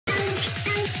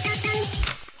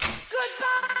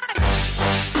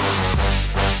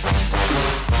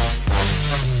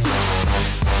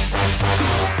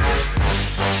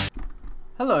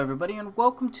Hello everybody and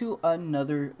welcome to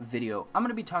another video. I'm going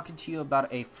to be talking to you about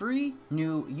a free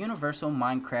new universal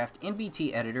Minecraft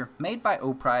NBT editor made by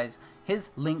opryz. His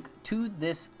link to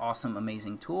this awesome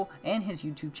amazing tool and his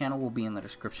YouTube channel will be in the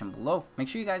description below. Make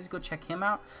sure you guys go check him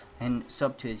out and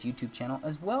sub to his YouTube channel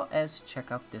as well as check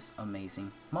out this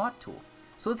amazing mod tool.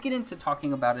 So let's get into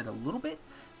talking about it a little bit.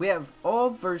 We have all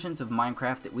versions of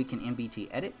Minecraft that we can NBT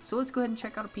edit, so let's go ahead and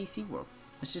check out a PC world.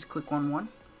 Let's just click on one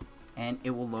and it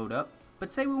will load up.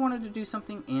 But say we wanted to do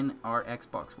something in our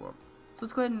Xbox world. So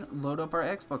let's go ahead and load up our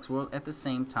Xbox world at the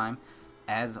same time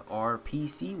as our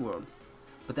PC world.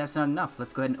 But that's not enough.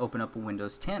 Let's go ahead and open up a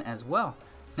Windows 10 as well.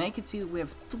 Now you can see that we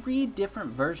have 3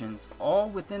 different versions all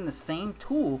within the same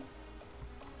tool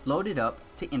loaded up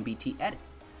to NBT edit.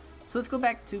 So let's go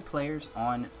back to players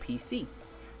on PC.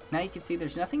 Now you can see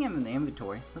there's nothing in the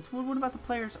inventory. What about the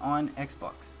players on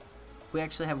Xbox? We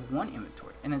actually have one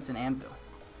inventory and it's an anvil.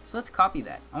 So let's copy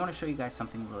that. I want to show you guys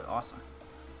something really awesome.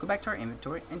 Go back to our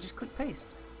inventory and just click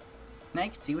paste. Now you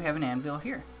can see we have an anvil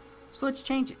here. So let's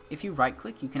change it. If you right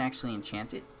click, you can actually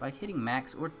enchant it by hitting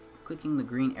max or clicking the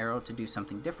green arrow to do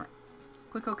something different.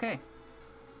 Click OK.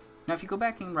 Now if you go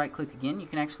back and right click again, you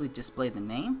can actually display the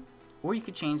name or you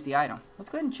could change the item. Let's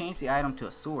go ahead and change the item to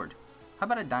a sword. How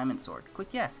about a diamond sword? Click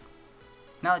yes.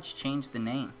 Now let's change the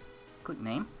name. Click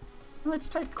name and let's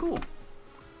type cool.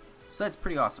 So that's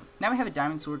pretty awesome. Now we have a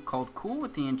diamond sword called Cool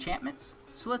with the enchantments.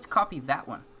 So let's copy that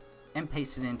one and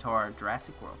paste it into our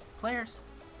Jurassic World players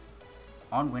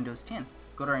on Windows 10.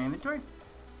 Go to our inventory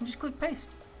and just click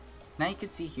paste. Now you can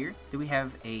see here that we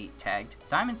have a tagged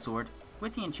diamond sword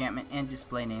with the enchantment and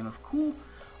display name of Cool,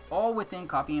 all within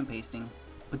copy and pasting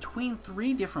between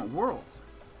 3 different worlds.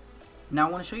 Now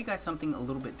I want to show you guys something a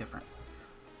little bit different.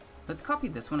 Let's copy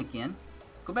this one again.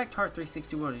 Go back to our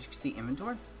 360 world, as you can see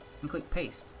inventory, and click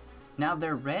paste. Now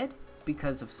they're red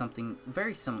because of something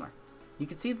very similar. You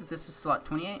can see that this is slot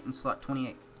 28 and slot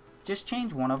 28. Just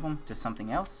change one of them to something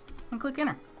else and click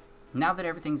enter. Now that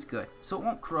everything's good, so it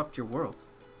won't corrupt your worlds.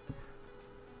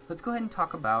 Let's go ahead and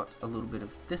talk about a little bit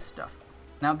of this stuff.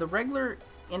 Now the regular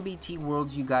NBT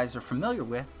worlds you guys are familiar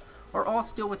with are all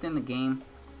still within the game,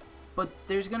 but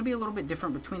there's going to be a little bit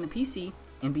different between the PC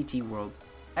NBT worlds,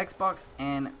 Xbox,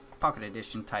 and Pocket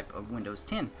Edition type of Windows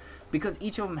 10 because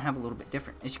each of them have a little bit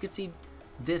different. As you can see,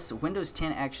 this Windows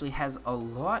 10 actually has a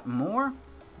lot more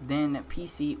than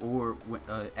PC or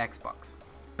Xbox,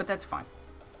 but that's fine.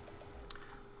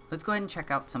 Let's go ahead and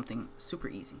check out something super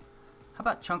easy. How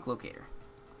about Chunk Locator?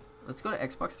 Let's go to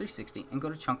Xbox 360 and go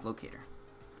to Chunk Locator.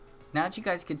 Now as you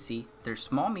guys can see, there's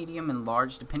small, medium, and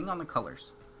large depending on the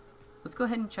colors. Let's go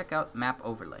ahead and check out Map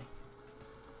Overlay.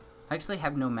 I actually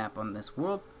have no map on this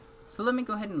world, so let me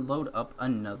go ahead and load up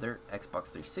another Xbox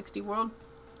 360 world.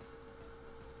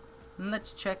 And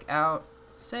let's check out,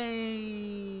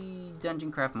 say,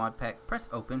 Dungeon Craft Mod Pack. Press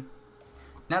open.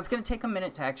 Now it's going to take a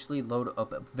minute to actually load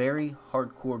up a very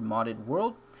hardcore modded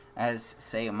world as,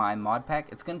 say, my mod pack.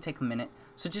 It's going to take a minute,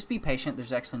 so just be patient.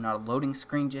 There's actually not a loading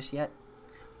screen just yet.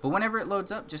 But whenever it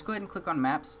loads up, just go ahead and click on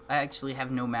maps. I actually have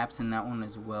no maps in that one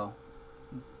as well.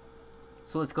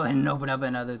 So let's go ahead and open up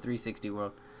another 360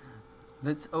 world.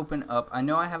 Let's open up, I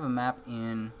know I have a map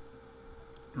in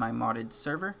my modded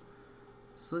server.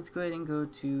 So let's go ahead and go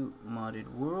to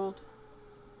modded world.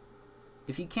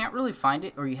 If you can't really find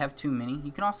it or you have too many,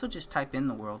 you can also just type in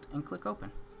the world and click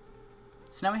open.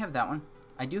 So now we have that one.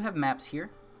 I do have maps here.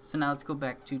 So now let's go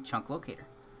back to Chunk Locator.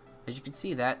 As you can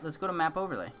see that, let's go to Map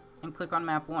Overlay and click on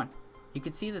Map 1. You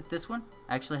can see that this one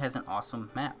actually has an awesome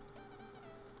map.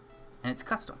 And it's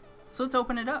custom. So let's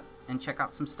open it up and check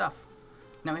out some stuff.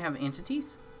 Now we have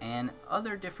entities and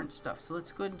other different stuff. So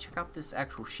let's go ahead and check out this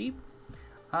actual sheep.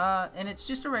 And it's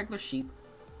just a regular sheep.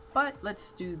 But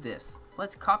let's do this.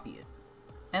 Let's copy it.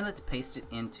 And let's paste it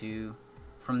into,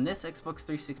 from this Xbox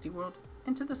 360 world,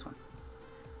 into this one.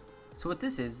 So what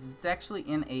this is it's actually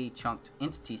in a chunked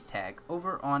entities tag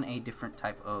over on a different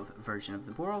type of version of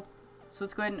the world. So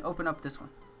let's go ahead and open up this one.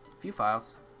 View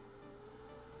files.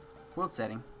 World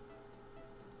setting.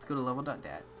 Let's go to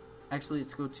level.dat. Actually,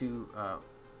 let's go to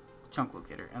Chunk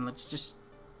Locator and let's just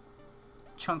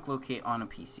chunk locate on a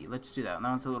PC. Let's do that.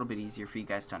 Now it's a little bit easier for you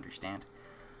guys to understand.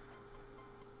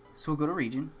 So we'll go to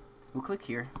region. We'll click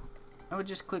here. And we'll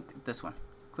just click this one.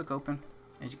 Click open.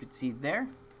 As you can see there.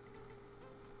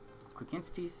 Click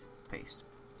entities. Paste.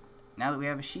 Now that we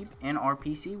have a sheep in our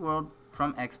PC world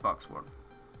from Xbox world.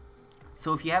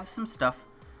 So if you have some stuff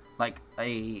like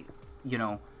a,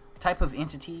 type of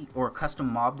entity or a custom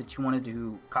mob that you want to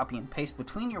do copy and paste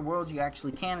between your worlds, you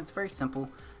actually can. It's very simple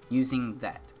using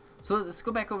that. So let's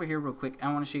go back over here real quick.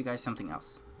 I want to show you guys something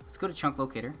else. Let's go to Chunk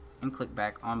Locator and click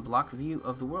back on block view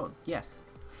of the world. Yes.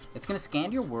 It's going to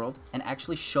scan your world and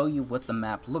actually show you what the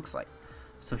map looks like.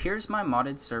 So here's my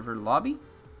modded server lobby.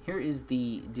 Here is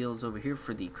the deals over here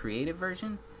for the creative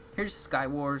version. Here's Sky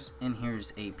Wars, and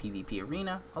here's a PvP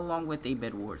arena along with a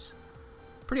Bed Wars.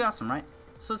 Pretty awesome, right?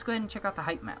 So let's go ahead and check out the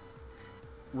height map.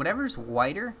 Whatever's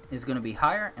whiter is going to be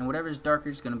higher, and whatever's darker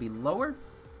is going to be lower.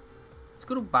 Let's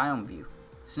go to Biome View.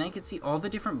 So now you can see all the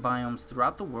different biomes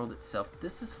throughout the world itself.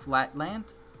 This is flat land,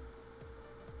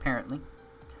 apparently.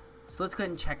 So let's go ahead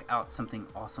and check out something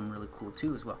awesome, really cool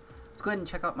too as well. Let's go ahead and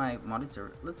check out my modded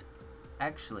server. Let's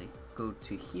actually go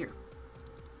to here.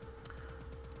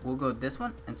 We'll go this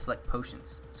one and select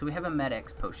potions. So we have a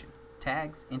MedX potion.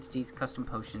 Tags, entities, custom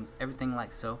potions, everything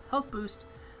like so. Health boost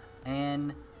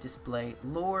and display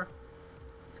lore.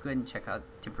 Let's go ahead and check out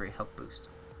temporary health boost.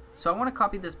 So I want to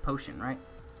copy this potion, right?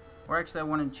 Or actually I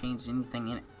want to change anything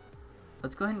in it.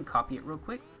 Let's go ahead and copy it real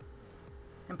quick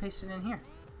and paste it in here.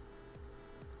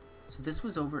 So this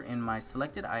was over in my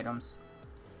selected items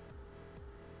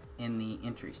in the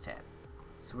entries tab.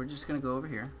 So we're just going to go over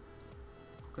here,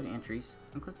 go to entries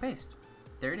and click paste.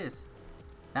 There it is.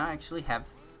 Now I actually have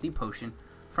the potion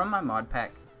from my mod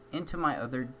pack into my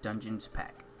other dungeons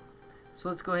pack. So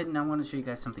let's go ahead and I want to show you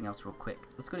guys something else real quick.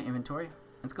 Let's go to inventory.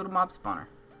 Let's go to mob spawner.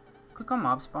 Click on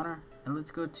mob spawner and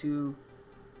let's go to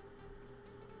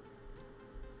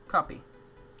copy.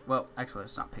 Well, actually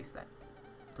let's not paste that.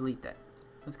 Delete that.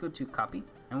 Let's go to copy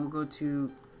and we'll go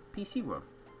to PC world.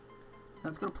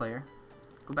 Let's go to player.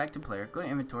 Go back to player. Go to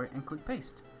inventory and click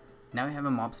paste. Now we have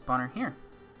a mob spawner here.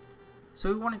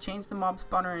 So we want to change the mob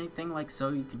spawner or anything like so,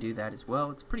 you can do that as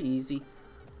well. It's pretty easy.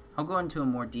 I'll go into a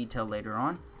more detail later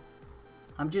on.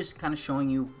 I'm just kind of showing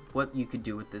you what you could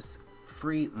do with this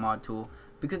free mod tool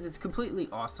because it's completely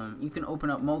awesome. You can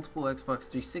open up multiple Xbox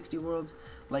 360 worlds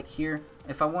like here.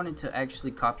 If I wanted to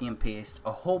actually copy and paste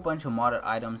a whole bunch of modded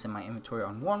items in my inventory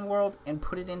on one world and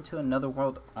put it into another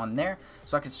world on there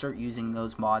so I could start using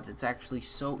those mods, it's actually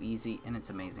so easy and it's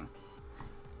amazing.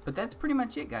 But that's pretty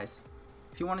much it, guys.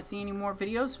 If you want to see any more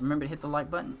videos, remember to hit the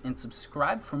like button and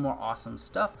subscribe for more awesome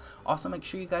stuff. Also, make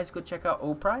sure you guys go check out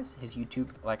Opryz. His YouTube,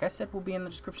 like I said, will be in the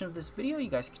description of this video. You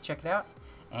guys can check it out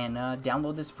and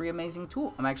download this free amazing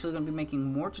tool. I'm actually going to be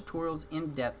making more tutorials in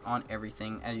depth on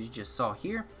everything, as you just saw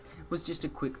here. It was just a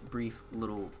quick, brief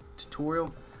little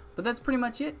tutorial. But that's pretty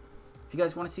much it. If you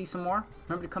guys want to see some more,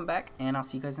 remember to come back, and I'll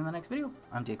see you guys in the next video.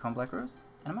 I'm Dacon Black Rose,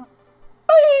 and I'm out.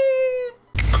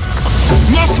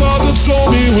 My father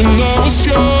told me when I was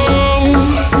young,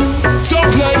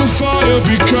 don't play with fire,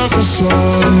 be careful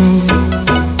son.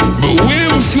 But we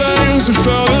were flames and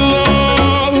fell in love.